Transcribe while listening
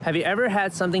Have you ever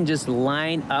had something just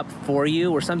line up for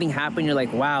you, or something happened, you're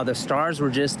like, wow, the stars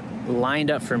were just lined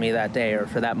up for me that day, or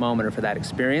for that moment, or for that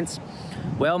experience?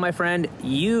 Well, my friend,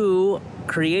 you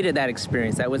created that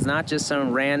experience. That was not just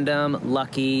some random,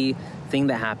 lucky thing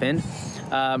that happened.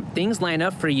 Things line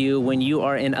up for you when you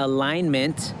are in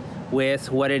alignment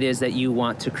with what it is that you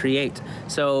want to create.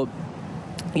 So,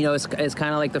 you know, it's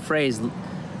kind of like the phrase,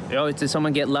 oh, did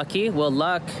someone get lucky? Well,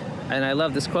 luck, and I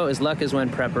love this quote, is luck is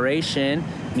when preparation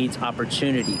meets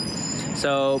opportunity.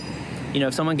 So, you know,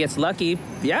 if someone gets lucky,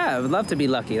 yeah, I would love to be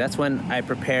lucky. That's when I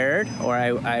prepared, or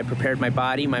I prepared my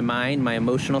body, my mind, my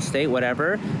emotional state,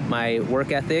 whatever, my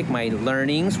work ethic, my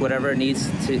learnings, whatever I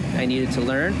needed to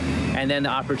learn, and then the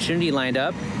opportunity lined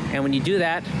up. And when you do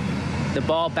that, the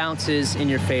ball bounces in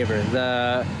your favor.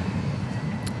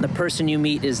 The person you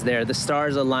meet is there, the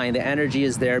stars align, the energy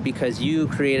is there because you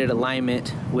created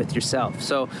alignment with yourself.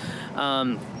 So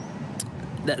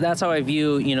that's how I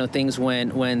view, you know, things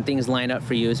when things line up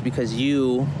for you, is because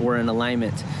you were in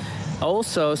alignment.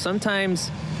 Also,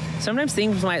 sometimes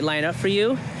things might line up for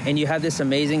you and you have this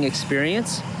amazing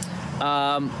experience,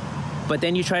 but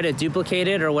then you try to duplicate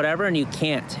it or whatever, and you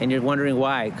can't, and you're wondering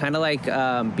why. Kind of like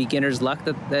beginner's luck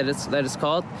that it's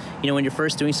called. You know, when you're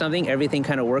first doing something, everything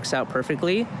kind of works out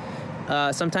perfectly.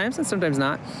 Sometimes, and sometimes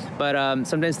not. But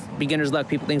sometimes beginner's luck,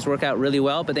 things work out really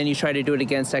well, but then you try to do it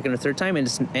again second or third time,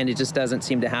 and it just doesn't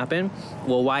seem to happen.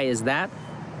 Well, why is that?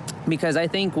 Because I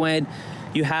think when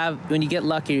you get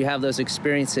lucky, you have those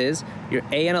experiences, you're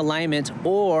in alignment,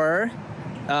 or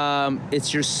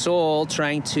it's your soul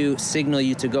trying to signal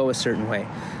you to go a certain way.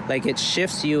 Like it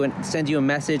shifts you and sends you a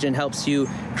message and helps you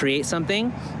create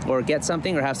something or get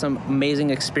something or have some amazing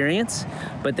experience.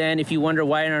 But then if you wonder,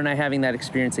 why aren't I having that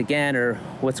experience again, or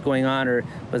what's going on, or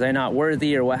was I not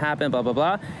worthy, or what happened, blah, blah,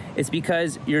 blah. It's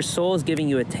because your soul is giving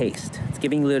you a taste. It's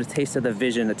giving you a taste of the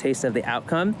vision, a taste of the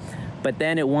outcome, but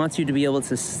then it wants you to be able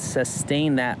to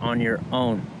sustain that on your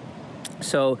own.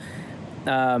 So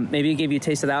maybe it gave you a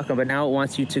taste of the outcome, but now it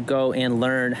wants you to go and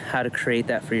learn how to create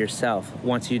that for yourself. It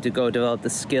wants you to go develop the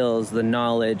skills, the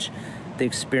knowledge, the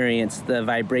experience, the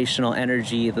vibrational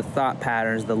energy, the thought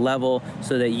patterns, the level,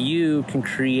 so that you can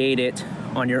create it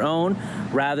on your own,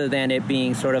 rather than it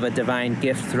being sort of a divine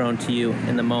gift thrown to you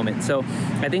in the moment. So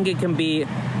I think it can be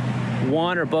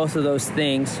one or both of those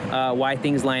things, why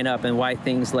things line up and why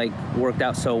things like worked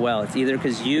out so well. It's either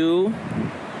because you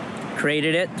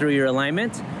created it through your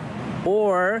alignment,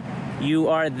 or you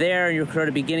are there and you're at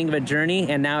the beginning of a journey,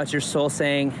 and now it's your soul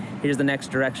saying, here's the next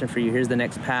direction for you, here's the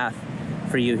next path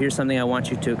for you, here's something I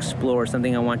want you to explore,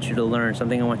 something I want you to learn,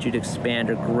 something I want you to expand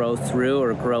or grow through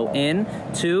or grow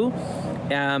into.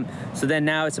 So then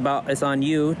now it's on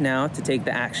you now to take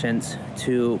the actions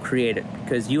to create it,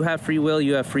 because you have free will,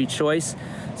 you have free choice.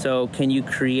 So can you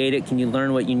create it? Can you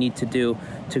learn what you need to do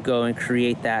to go and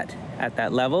create that at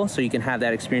that level, so you can have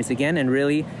that experience again and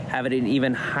really have it at an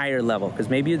even higher level? Because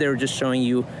maybe they were just showing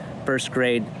you first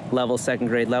grade level, second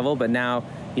grade level, but now,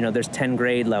 you know, there's 10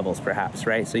 grade levels perhaps,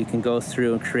 right? So you can go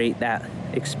through and create that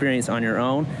experience on your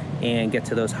own and get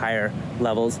to those higher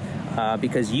levels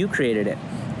because you created it.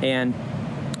 And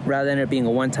rather than it being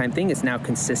a one-time thing, it's now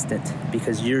consistent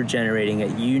because you're generating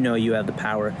it. You know you have the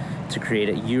power to create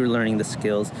it. You're learning the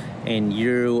skills, and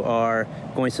you are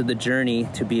going through the journey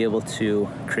to be able to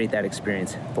create that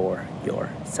experience for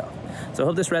yourself. So I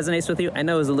hope this resonates with you. I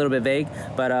know it was a little bit vague,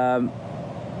 but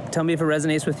tell me if it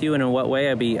resonates with you and in what way.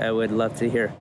 I would love to hear.